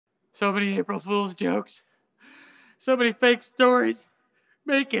So many April Fool's jokes. So many fake stories.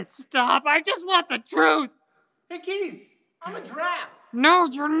 Make it stop. I just want the truth. Hey, Keys, I'm a giraffe. No,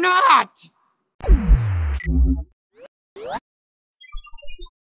 you're not.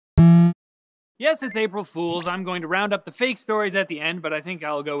 Yes, it's April Fool's. I'm going to round up the fake stories at the end, but I think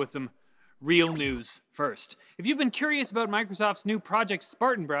I'll go with some real news first. If you've been curious about Microsoft's new Project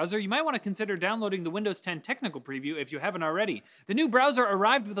Spartan browser, you might want to consider downloading the Windows 10 technical preview if you haven't already. The new browser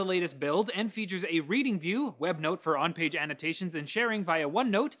arrived with the latest build and features a reading view, web note for on-page annotations and sharing via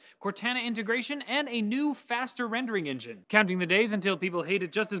OneNote, Cortana integration, and a new, faster rendering engine. Counting the days until people hate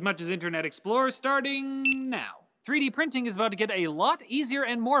it just as much as Internet Explorer, starting now. 3D printing is about to get a lot easier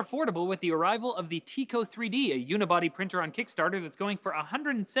and more affordable with the arrival of the Tiko 3D, a unibody printer on Kickstarter that's going for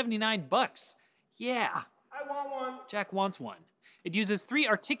 $179. Yeah. I want one. Jack wants one. It uses 3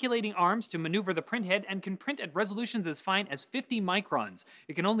 articulating arms to maneuver the printhead and can print at resolutions as fine as 50 microns.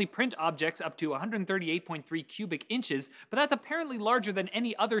 It can only print objects up to 138.3 cubic inches, but that's apparently larger than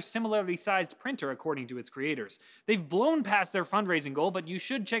any other similarly sized printer, according to its creators. They've blown past their fundraising goal, but you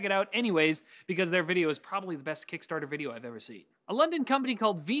should check it out anyways, because their video is probably the best Kickstarter video I've ever seen. A London company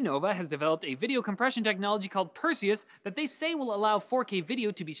called VNova has developed a video compression technology called Perseus that they say will allow 4K video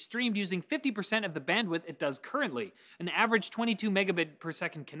to be streamed using 50% of the bandwidth it does currently. An average 22 megabit per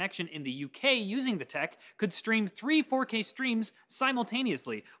second connection in the UK using the tech could stream 3 4K streams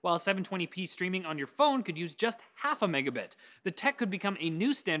simultaneously, while 720p streaming on your phone could use just half a megabit. The tech could become a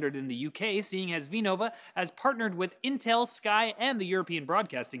new standard in the UK, seeing as VNova has partnered with Intel, Sky, and the European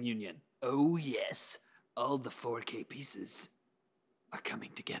Broadcasting Union. Oh yes, all the 4K pieces are coming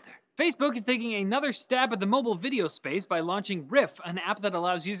together. Facebook is taking another stab at the mobile video space by launching Riff, an app that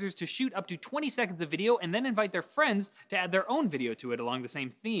allows users to shoot up to 20 seconds of video and then invite their friends to add their own video to it along the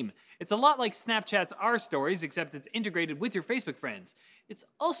same theme. It's a lot like Snapchat's R Stories, except it's integrated with your Facebook friends. It's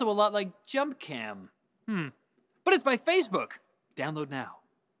also a lot like JumpCam. But it's by Facebook. Download now.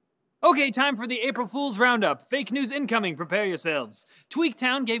 Okay, time for the April Fool's Roundup. Fake news incoming, prepare yourselves.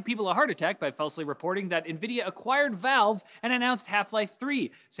 Tweaktown gave people a heart attack by falsely reporting that Nvidia acquired Valve and announced Half-Life 3.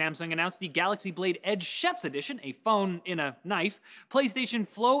 Samsung announced the Galaxy Blade Edge Chef's Edition, a phone in a knife. PlayStation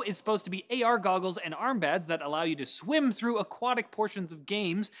Flow is supposed to be AR goggles and armbands that allow you to swim through aquatic portions of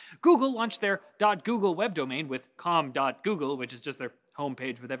games. Google launched their .google web domain with com.google, which is just their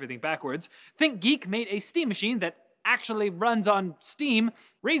homepage with everything backwards. ThinkGeek made a Steam machine that actually runs on Steam.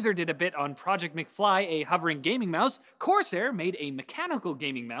 Razer did a bit on Project McFly, a hovering gaming mouse. Corsair made a mechanical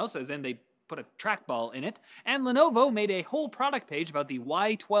gaming mouse, as in they put a trackball in it. And Lenovo made a whole product page about the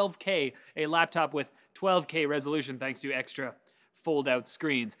Y12K, a laptop with 12K resolution thanks to extra fold-out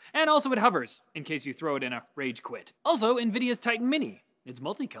screens. And also it hovers, in case you throw it in a rage quit. Also, Nvidia's Titan Mini. It's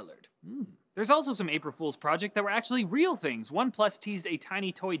multicolored. There's also some April Fool's projects that were actually real things. OnePlus teased a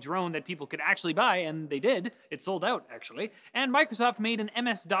tiny toy drone that people could actually buy, and they did. It sold out, actually. And Microsoft made an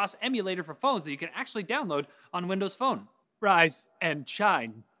MS-DOS emulator for phones that you can actually download on Windows Phone. Rise and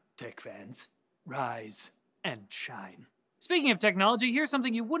shine, tech fans. Rise and shine. Speaking of technology, here's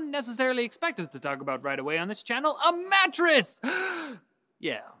something you wouldn't necessarily expect us to talk about right away on this channel: a mattress!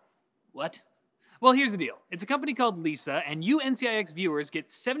 Yeah, what? Well, here's the deal. It's a company called Lisa, and you NCIX viewers get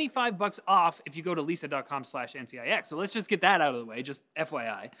 $75 off if you go to lisa.com/NCIX. So let's just get that out of the way, just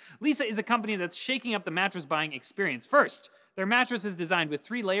FYI. Lisa is a company that's shaking up the mattress buying experience. First, their mattress is designed with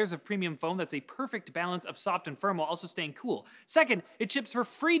 3 layers of premium foam that's a perfect balance of soft and firm while also staying cool. Second, it ships for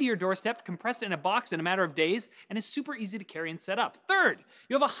free to your doorstep, compressed in a box in a matter of days, and is super easy to carry and set up. Third,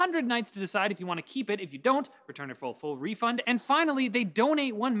 you have 100 nights to decide if you want to keep it. If you don't, return it for a full refund. And finally, they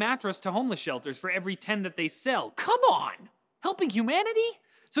donate 1 mattress to homeless shelters for every 10 that they sell. Come on! Helping humanity?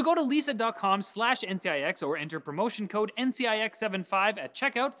 So go to lisa.com/NCIX or enter promotion code NCIX75 at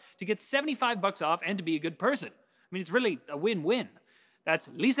checkout to get $75 off and to be a good person. I mean, it's really a win-win. That's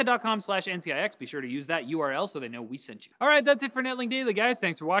lisa.com/NCIX. Be sure to use that URL so they know we sent you. All right, that's it for Netling Daily, guys.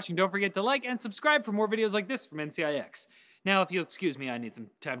 Thanks for watching. Don't forget to like and subscribe for more videos like this from NCIX. Now, if you'll excuse me, I need some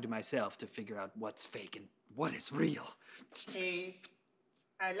time to myself to figure out what's fake and what is real. Keys,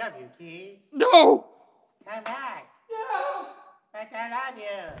 I love you, Keys. No! Come back. No! But I love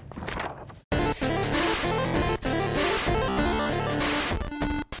you.